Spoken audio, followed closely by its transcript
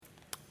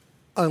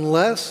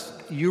Unless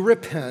you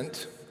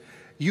repent,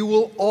 you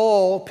will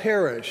all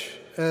perish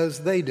as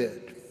they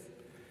did.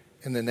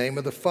 In the name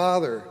of the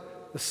Father,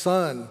 the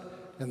Son,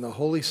 and the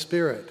Holy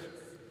Spirit.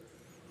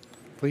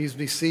 Please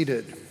be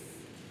seated.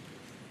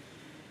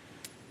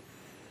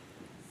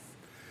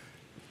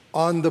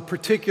 On the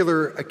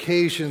particular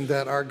occasion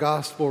that our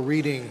gospel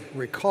reading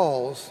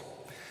recalls,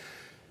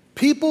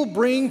 people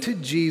bring to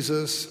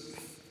Jesus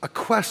a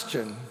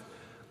question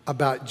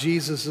about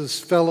Jesus'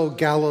 fellow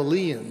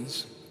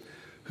Galileans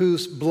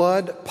whose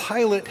blood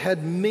Pilate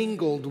had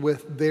mingled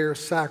with their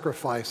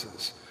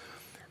sacrifices.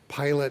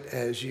 Pilate,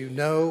 as you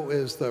know,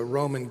 is the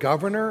Roman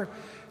governor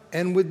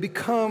and would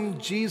become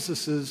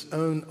Jesus'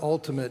 own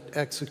ultimate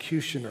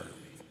executioner.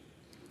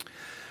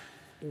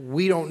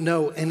 We don't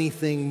know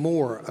anything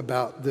more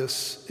about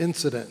this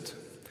incident.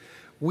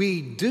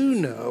 We do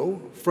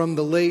know from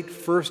the late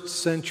 1st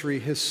century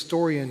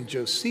historian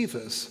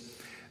Josephus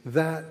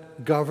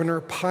that Governor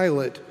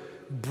Pilate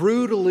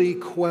brutally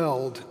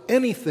quelled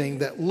anything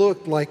that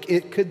looked like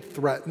it could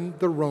threaten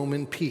the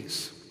Roman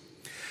peace.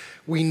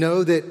 We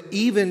know that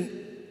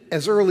even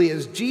as early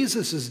as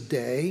Jesus'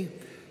 day,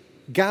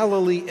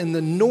 Galilee in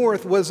the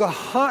north was a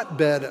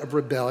hotbed of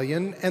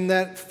rebellion, and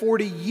that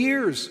 40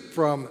 years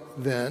from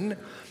then,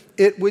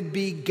 it would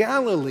be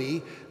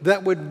Galilee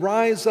that would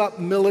rise up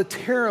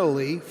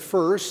militarily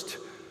first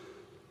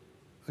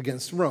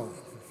against Rome,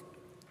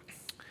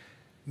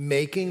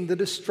 making the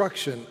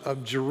destruction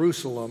of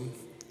Jerusalem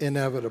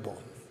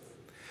inevitable.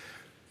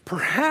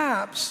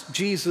 Perhaps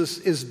Jesus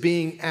is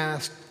being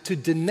asked to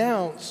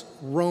denounce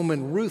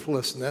Roman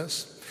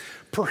ruthlessness.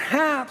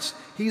 Perhaps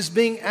he's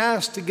being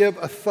asked to give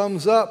a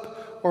thumbs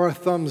up or a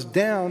thumbs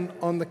down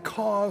on the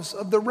cause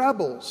of the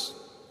rebels.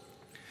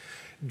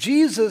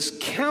 Jesus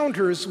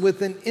counters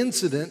with an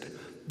incident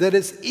that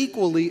is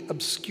equally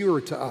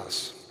obscure to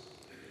us.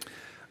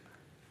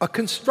 A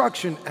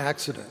construction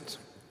accident,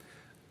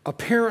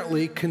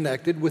 apparently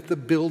connected with the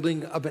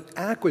building of an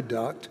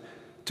aqueduct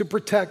to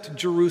protect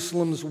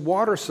Jerusalem's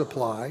water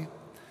supply,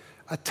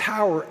 a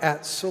tower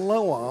at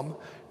Siloam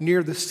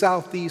near the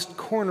southeast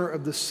corner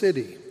of the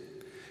city.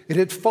 It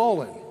had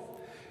fallen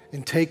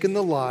and taken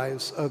the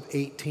lives of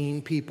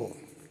 18 people.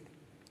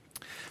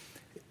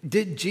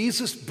 Did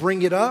Jesus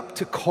bring it up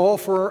to call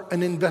for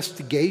an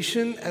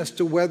investigation as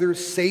to whether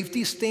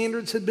safety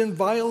standards had been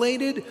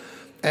violated,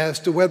 as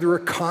to whether a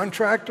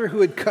contractor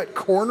who had cut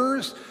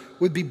corners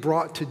would be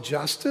brought to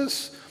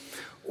justice?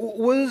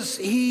 Was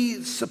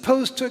he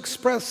supposed to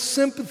express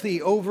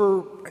sympathy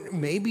over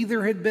maybe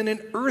there had been an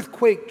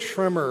earthquake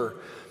tremor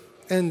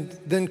and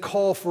then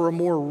call for a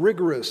more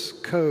rigorous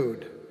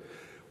code?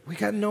 We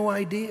got no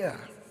idea.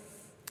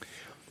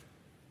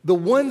 The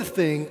one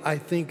thing I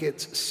think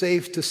it's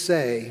safe to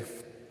say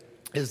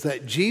is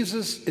that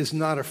Jesus is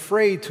not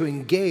afraid to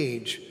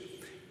engage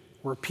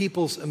where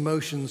people's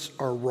emotions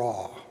are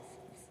raw.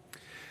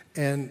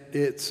 And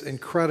it's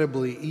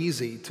incredibly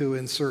easy to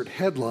insert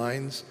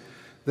headlines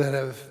that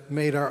have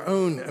made our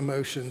own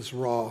emotions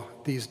raw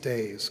these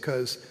days,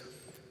 because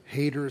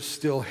haters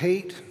still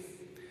hate,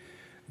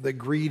 the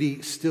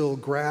greedy still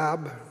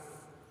grab,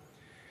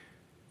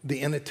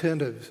 the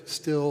inattentive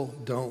still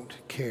don't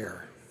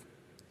care.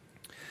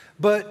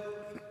 But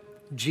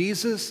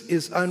Jesus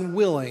is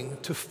unwilling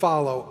to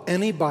follow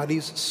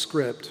anybody's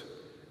script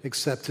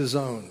except his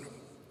own.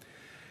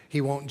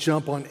 He won't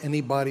jump on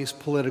anybody's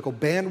political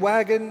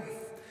bandwagon.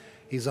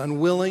 He's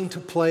unwilling to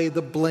play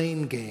the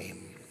blame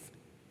game.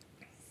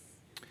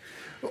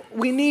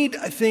 We need,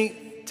 I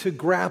think, to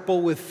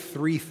grapple with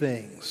three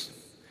things.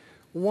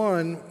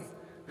 One,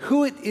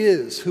 who it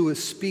is who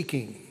is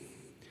speaking.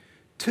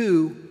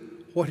 Two,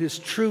 what his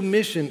true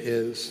mission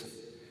is.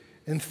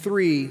 And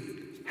three,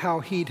 how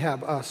he'd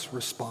have us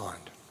respond.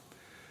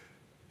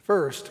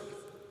 First,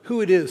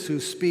 who it is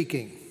who's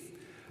speaking.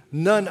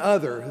 None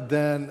other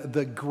than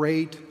the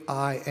great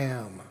I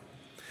Am.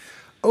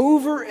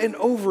 Over and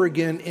over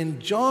again in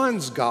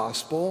John's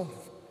gospel,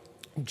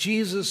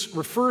 Jesus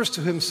refers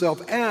to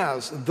himself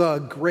as the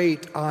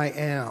great I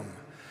Am.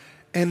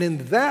 And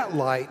in that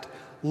light,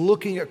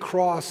 looking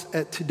across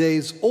at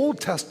today's Old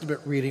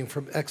Testament reading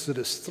from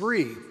Exodus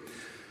 3,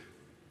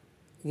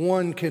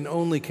 one can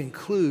only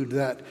conclude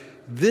that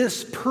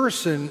this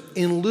person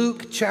in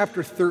Luke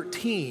chapter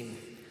 13,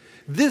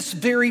 this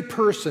very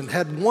person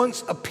had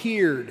once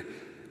appeared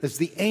as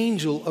the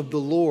angel of the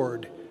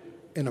Lord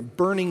in a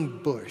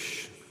burning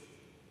bush.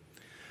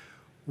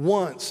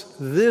 Once,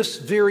 this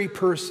very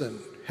person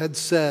had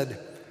said,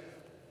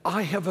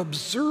 I have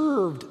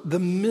observed the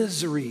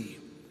misery.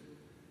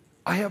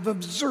 I have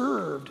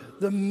observed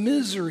the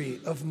misery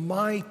of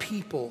my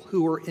people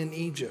who are in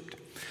Egypt.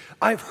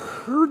 I've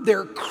heard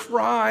their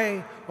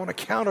cry on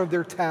account of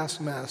their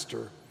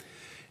taskmaster.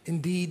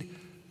 Indeed,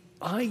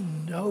 I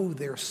know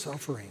their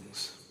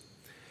sufferings.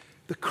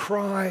 The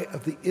cry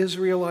of the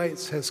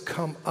Israelites has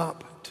come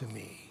up to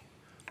me.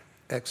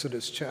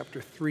 Exodus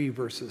chapter 3,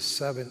 verses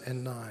 7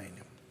 and 9.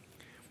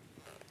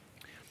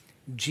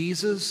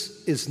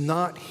 Jesus is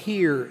not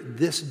here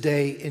this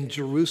day in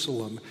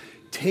Jerusalem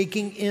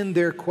taking in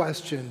their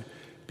question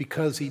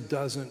because he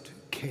doesn't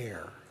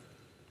care.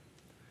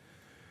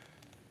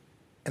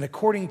 And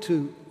according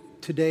to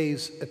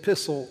today's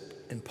epistle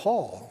in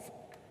Paul,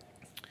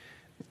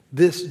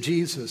 this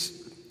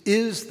Jesus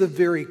is the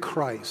very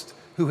Christ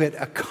who had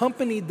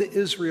accompanied the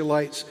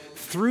Israelites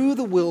through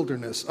the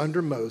wilderness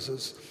under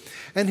Moses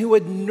and who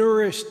had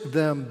nourished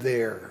them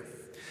there.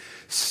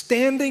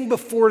 Standing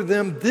before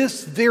them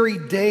this very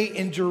day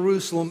in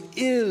Jerusalem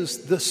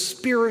is the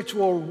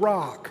spiritual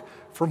rock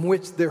from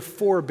which their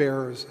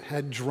forebears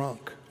had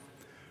drunk.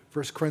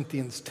 1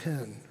 Corinthians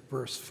 10,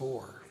 verse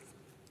 4.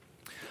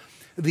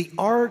 The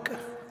arc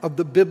of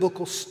the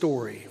biblical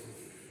story.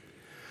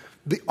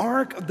 The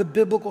arc of the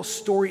biblical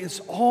story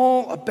is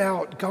all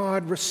about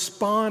God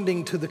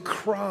responding to the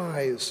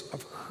cries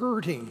of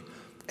hurting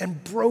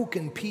and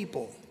broken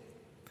people.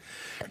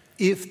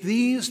 If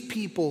these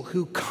people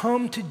who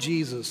come to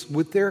Jesus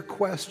with their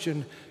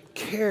question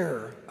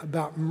care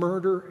about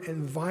murder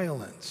and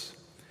violence,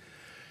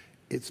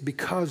 it's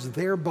because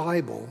their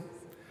Bible,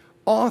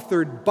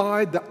 authored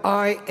by the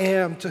I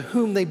Am to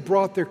whom they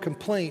brought their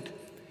complaint,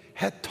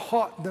 had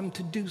taught them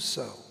to do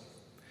so.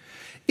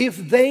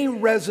 If they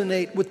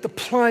resonate with the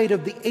plight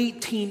of the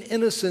 18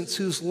 innocents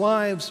whose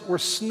lives were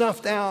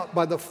snuffed out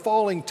by the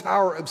falling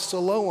Tower of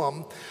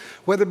Siloam,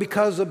 whether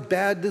because of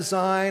bad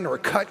design or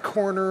cut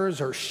corners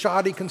or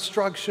shoddy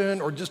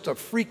construction or just a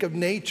freak of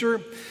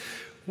nature,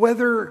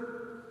 whether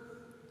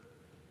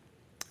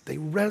they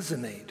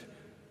resonate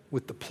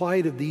with the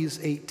plight of these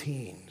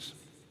 18,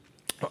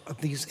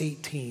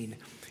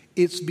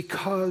 it's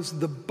because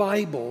the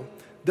Bible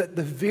that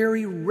the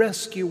very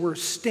rescuer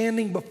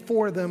standing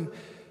before them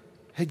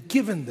had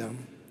given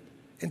them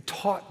and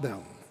taught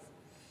them.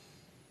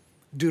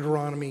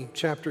 Deuteronomy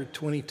chapter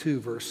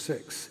 22, verse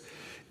 6.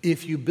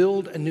 If you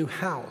build a new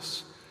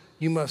house,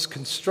 you must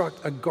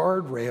construct a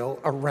guardrail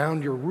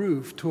around your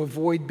roof to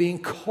avoid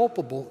being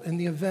culpable in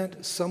the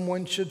event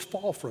someone should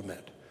fall from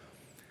it.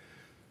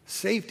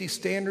 Safety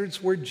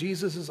standards were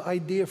Jesus'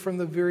 idea from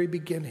the very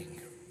beginning.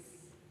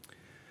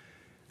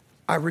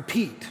 I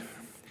repeat,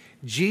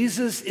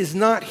 Jesus is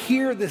not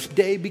here this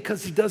day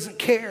because he doesn't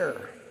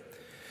care.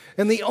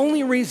 And the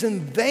only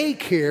reason they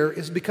care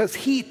is because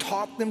he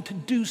taught them to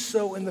do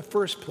so in the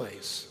first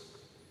place.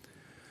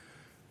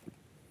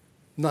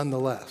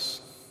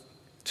 Nonetheless,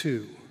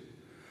 2,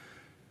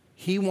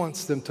 he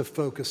wants them to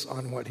focus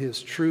on what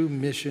his true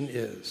mission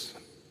is.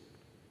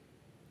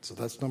 So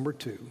that's number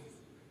 2.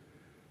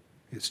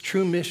 His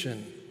true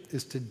mission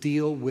is to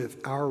deal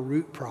with our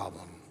root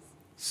problem,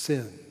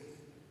 sin.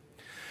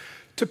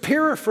 To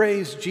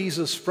paraphrase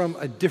Jesus from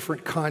a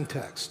different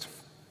context,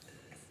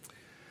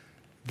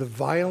 the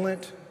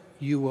violent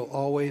you will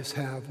always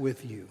have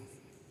with you.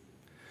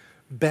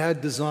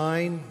 Bad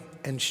design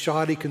and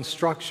shoddy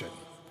construction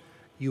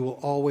you will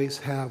always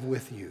have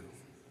with you.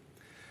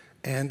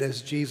 And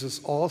as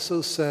Jesus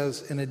also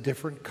says in a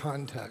different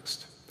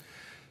context,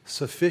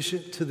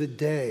 sufficient to the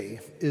day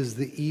is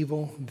the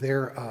evil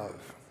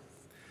thereof.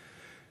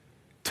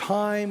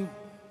 Time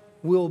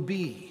will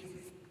be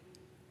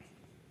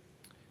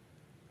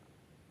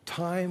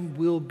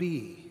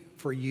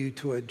for you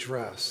to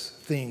address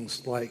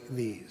things like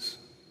these.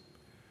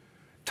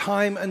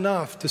 Time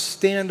enough to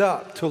stand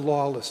up to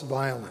lawless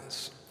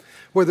violence,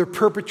 whether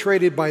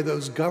perpetrated by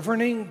those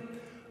governing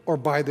or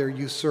by their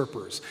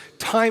usurpers.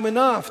 Time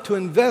enough to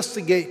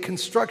investigate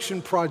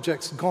construction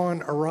projects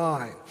gone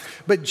awry.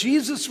 But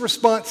Jesus'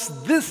 response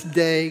this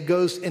day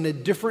goes in a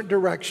different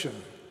direction.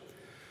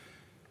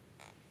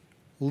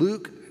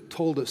 Luke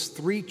told us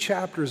 3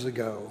 chapters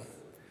ago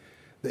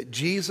that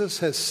Jesus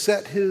has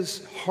set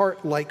his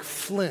heart like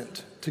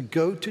flint to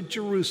go to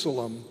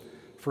Jerusalem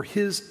for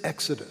his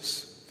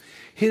exodus,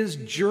 his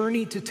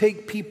journey to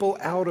take people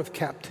out of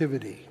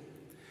captivity.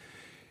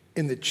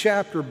 In the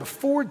chapter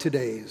before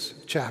today's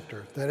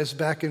chapter, that is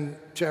back in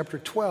chapter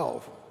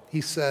 12,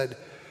 he said,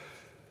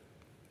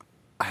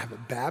 I have a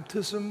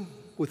baptism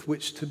with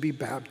which to be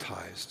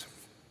baptized,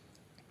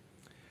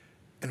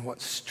 and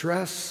what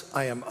stress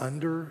I am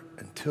under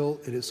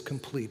until it is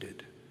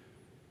completed.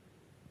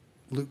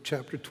 Luke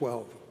chapter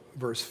 12,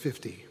 verse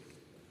 50.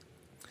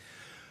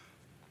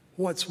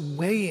 What's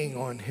weighing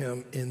on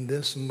him in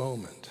this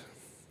moment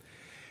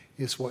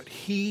is what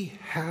he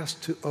has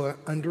to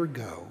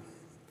undergo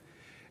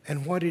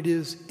and what it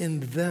is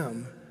in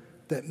them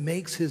that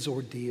makes his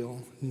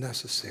ordeal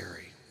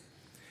necessary.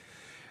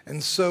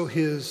 And so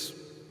his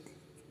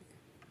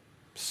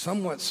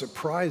somewhat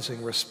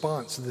surprising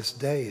response this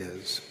day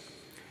is,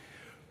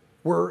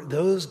 were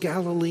those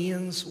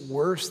Galileans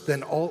worse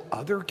than all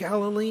other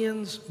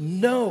Galileans?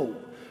 No,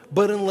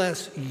 but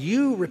unless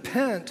you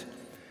repent,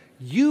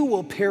 you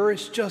will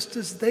perish just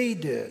as they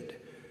did.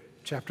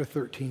 Chapter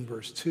 13,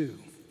 verse 2.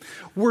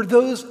 Were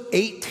those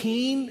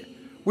 18,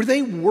 were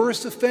they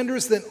worse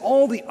offenders than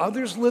all the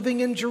others living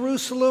in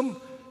Jerusalem?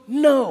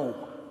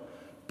 No,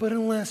 but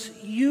unless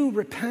you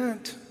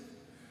repent,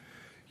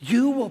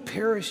 you will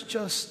perish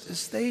just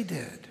as they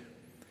did.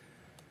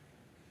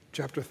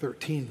 Chapter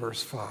 13,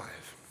 verse 5.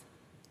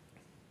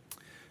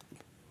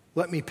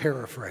 Let me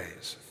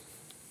paraphrase.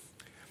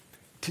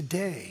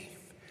 Today,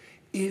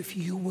 if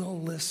you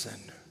will listen,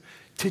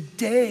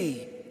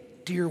 today,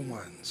 dear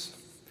ones,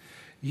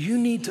 you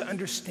need to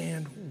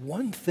understand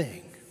one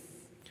thing.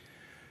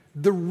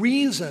 The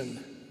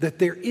reason that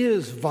there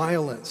is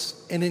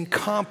violence and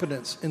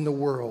incompetence in the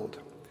world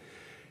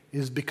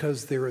is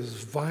because there is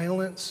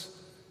violence,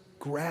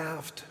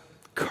 graft,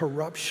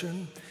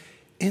 corruption,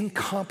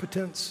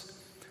 incompetence,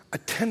 a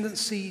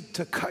tendency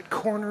to cut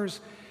corners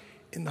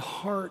in the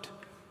heart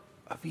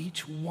of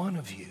each one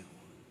of you.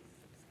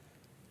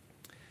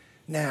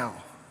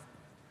 Now,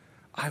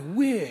 I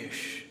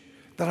wish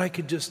that I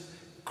could just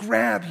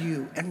grab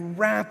you and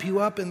wrap you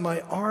up in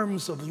my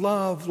arms of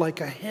love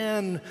like a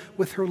hen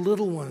with her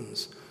little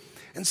ones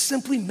and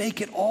simply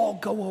make it all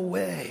go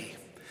away.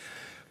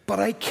 But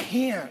I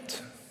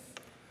can't,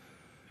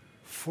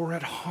 for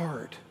at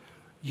heart,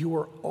 you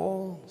are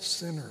all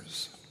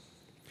sinners.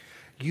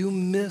 You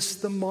miss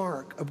the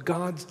mark of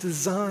God's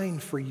design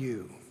for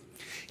you.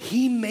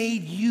 He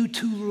made you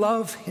to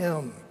love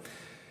him,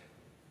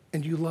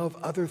 and you love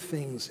other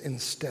things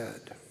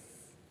instead.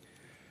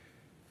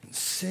 And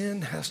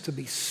sin has to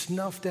be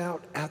snuffed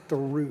out at the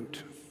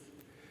root.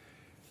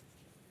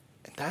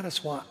 And that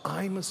is why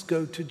I must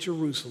go to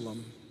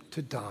Jerusalem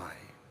to die,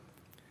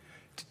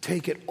 to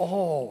take it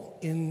all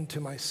into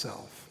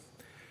myself,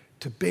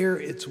 to bear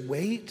its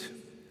weight,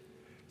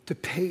 to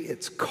pay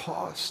its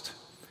cost,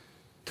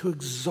 to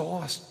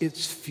exhaust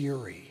its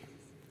fury,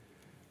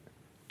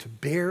 to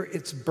bear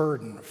its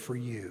burden for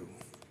you.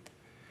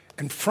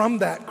 And from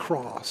that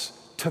cross,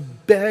 to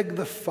beg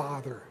the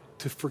Father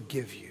to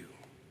forgive you.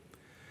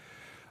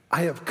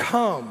 I have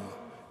come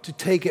to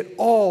take it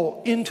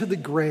all into the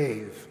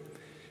grave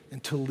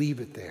and to leave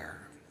it there.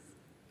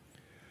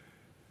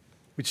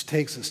 Which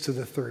takes us to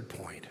the third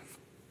point.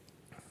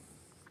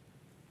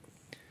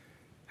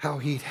 How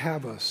he'd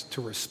have us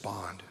to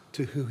respond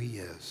to who he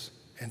is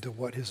and to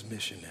what his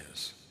mission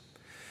is.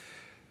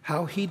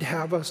 How he'd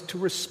have us to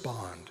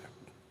respond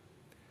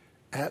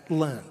at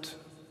Lent,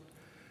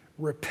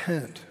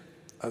 repent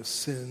of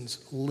sin's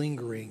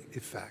lingering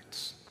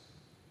effects.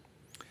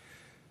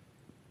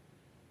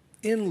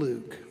 In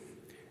Luke,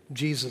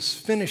 Jesus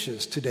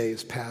finishes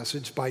today's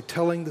passage by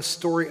telling the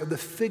story of the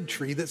fig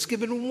tree that's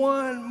given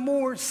one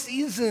more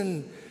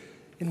season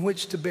in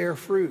which to bear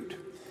fruit.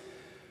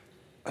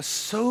 A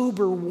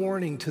sober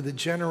warning to the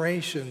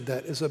generation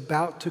that is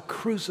about to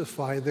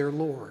crucify their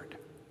Lord.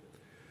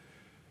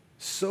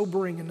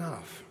 Sobering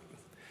enough.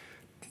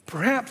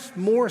 Perhaps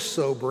more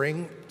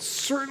sobering,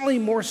 certainly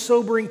more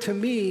sobering to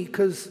me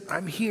because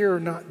I'm here,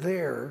 not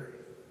there.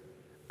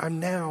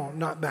 I'm now,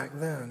 not back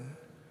then.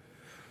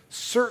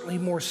 Certainly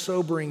more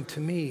sobering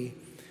to me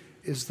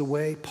is the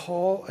way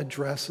Paul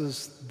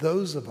addresses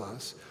those of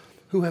us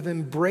who have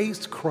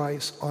embraced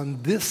Christ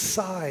on this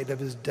side of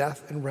his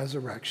death and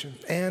resurrection,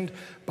 and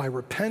by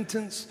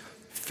repentance,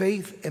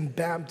 faith, and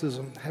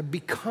baptism have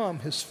become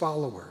his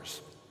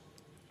followers.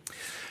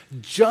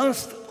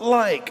 Just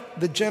like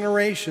the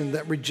generation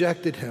that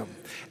rejected him,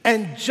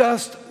 and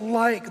just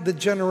like the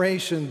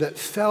generation that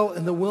fell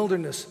in the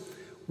wilderness,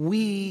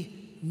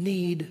 we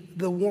need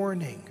the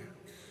warning.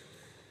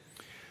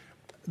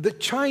 The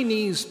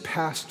Chinese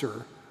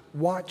pastor,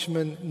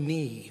 Watchman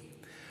Nee,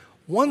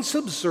 once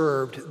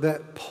observed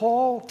that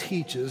Paul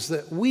teaches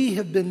that we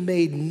have been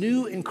made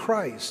new in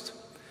Christ,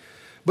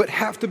 but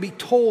have to be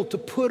told to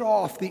put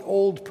off the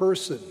old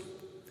person.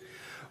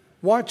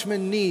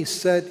 Watchman Nee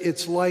said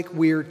it's like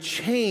we're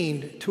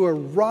chained to a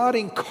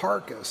rotting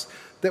carcass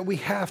that we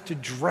have to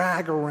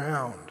drag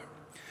around,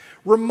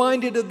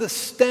 reminded of the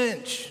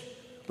stench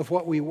of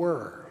what we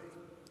were,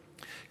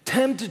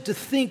 tempted to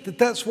think that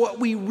that's what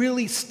we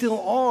really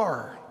still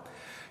are,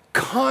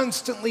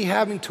 constantly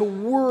having to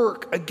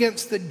work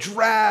against the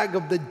drag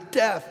of the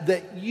death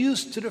that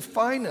used to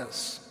define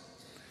us.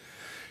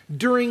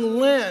 During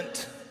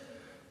Lent,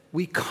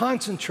 we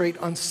concentrate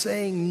on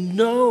saying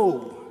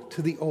no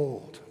to the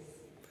old.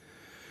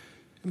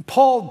 And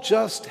Paul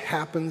just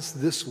happens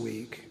this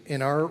week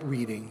in our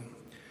reading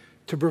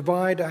to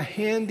provide a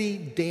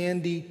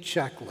handy-dandy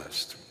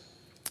checklist.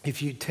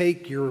 If you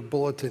take your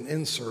bulletin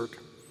insert,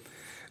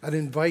 I'd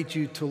invite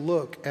you to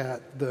look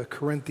at the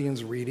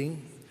Corinthians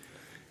reading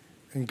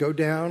and go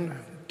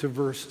down to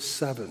verse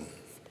 7.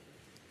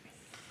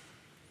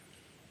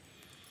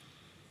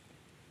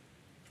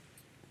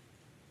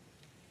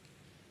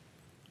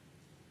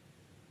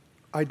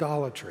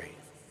 Idolatry.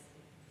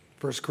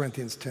 1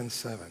 Corinthians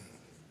 10:7.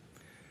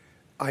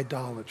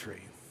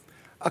 Idolatry.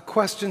 A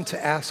question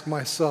to ask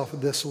myself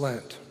this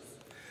Lent.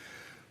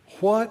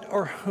 What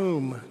or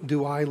whom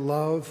do I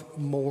love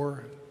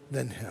more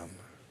than him?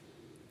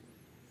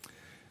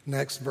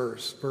 Next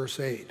verse, verse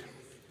 8.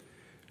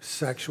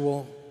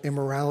 Sexual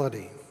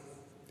immorality.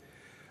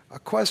 A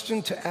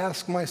question to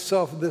ask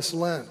myself this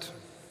Lent.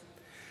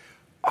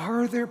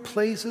 Are there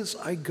places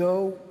I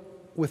go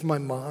with my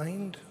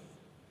mind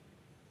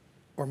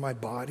or my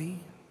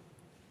body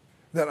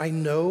that I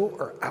know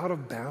are out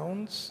of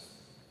bounds?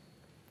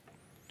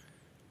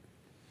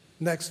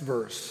 Next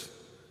verse,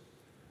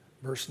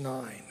 verse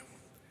 9.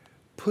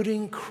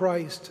 Putting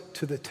Christ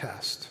to the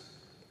test.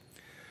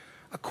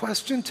 A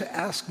question to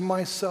ask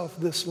myself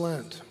this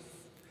Lent.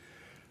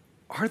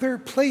 Are there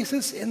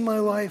places in my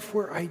life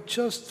where I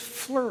just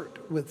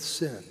flirt with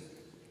sin?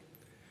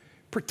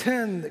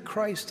 Pretend that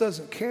Christ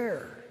doesn't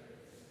care,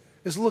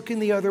 is looking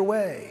the other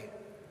way,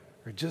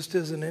 or just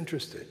isn't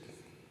interested?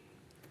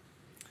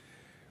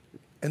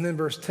 And then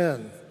verse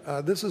 10,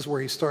 this is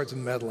where he starts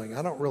meddling.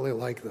 I don't really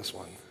like this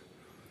one.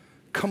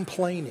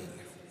 Complaining.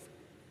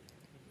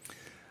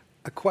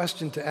 A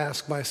question to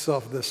ask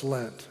myself this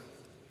Lent.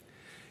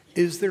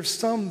 Is there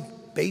some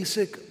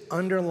basic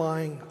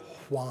underlying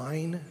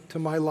whine to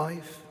my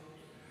life?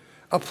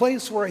 A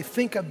place where I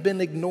think I've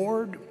been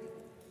ignored,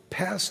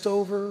 passed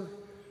over,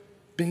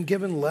 been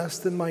given less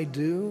than my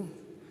due?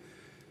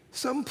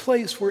 Some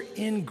place where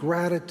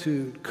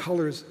ingratitude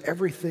colors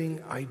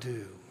everything I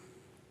do.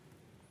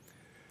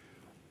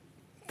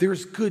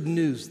 There's good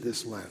news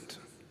this Lent.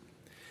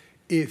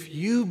 If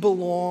you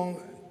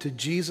belong to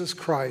Jesus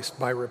Christ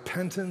by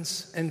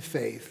repentance and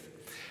faith,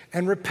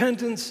 and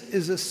repentance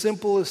is as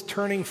simple as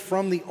turning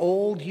from the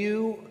old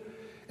you,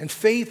 and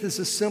faith is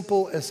as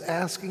simple as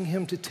asking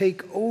him to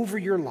take over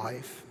your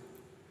life,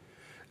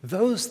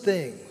 those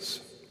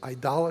things,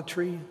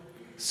 idolatry,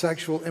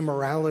 sexual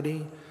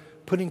immorality,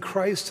 putting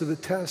Christ to the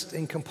test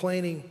and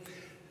complaining,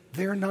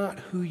 they're not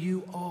who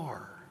you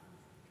are.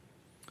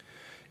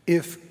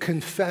 If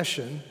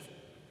confession,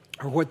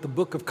 or what the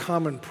Book of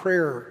Common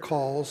Prayer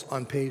calls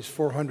on page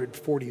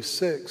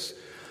 446,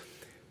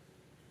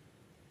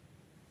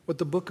 what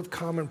the Book of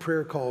Common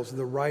Prayer calls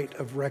the rite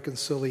of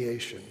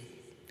reconciliation.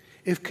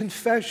 If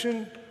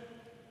confession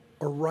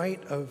or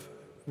rite of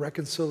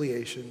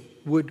reconciliation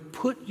would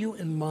put you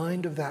in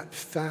mind of that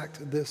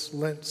fact this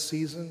Lent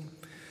season,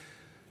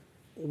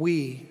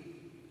 we,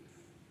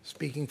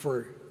 speaking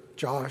for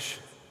Josh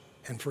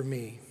and for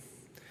me,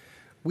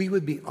 we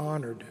would be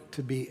honored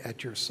to be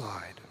at your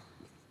side.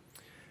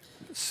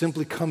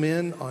 Simply come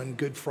in on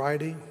Good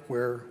Friday,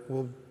 where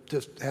we'll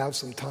just have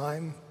some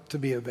time to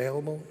be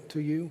available to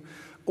you.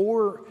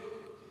 Or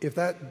if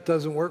that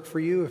doesn't work for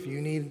you, if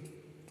you need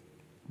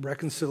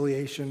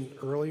reconciliation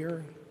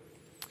earlier,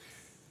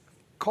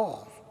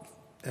 call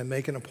and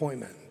make an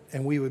appointment.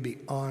 And we would be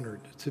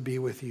honored to be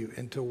with you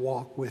and to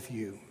walk with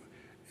you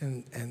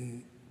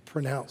and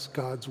pronounce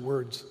God's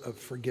words of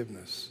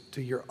forgiveness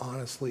to your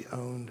honestly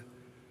owned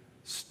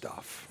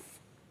stuff.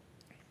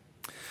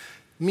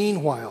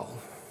 Meanwhile,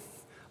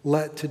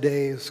 let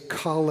today's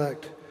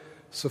collect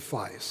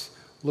suffice.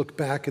 Look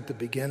back at the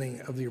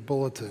beginning of your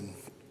bulletin.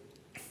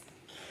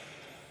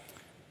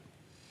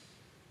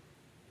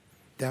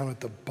 Down at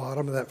the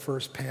bottom of that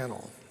first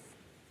panel.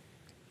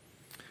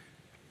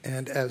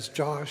 And as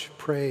Josh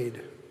prayed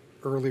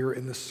earlier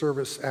in the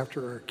service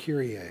after our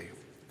Kyrie,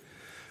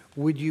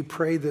 would you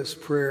pray this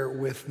prayer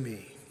with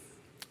me?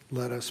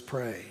 Let us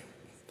pray.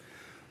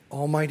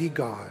 Almighty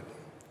God,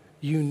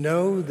 you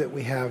know that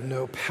we have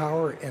no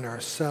power in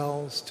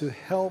ourselves to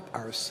help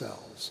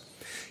ourselves.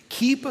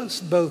 Keep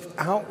us both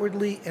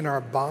outwardly in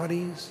our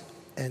bodies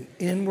and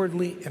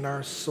inwardly in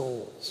our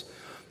souls,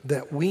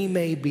 that we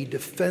may be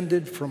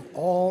defended from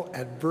all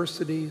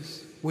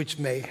adversities which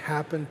may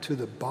happen to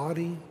the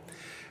body,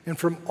 and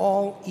from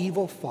all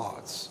evil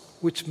thoughts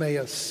which may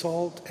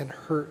assault and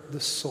hurt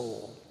the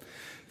soul,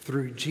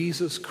 through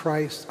Jesus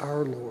Christ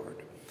our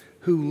Lord,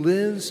 who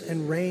lives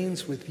and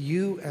reigns with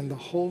you and the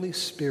Holy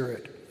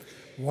Spirit,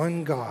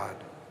 one God,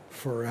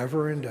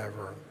 forever and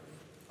ever.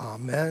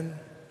 Amen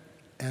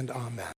and amen.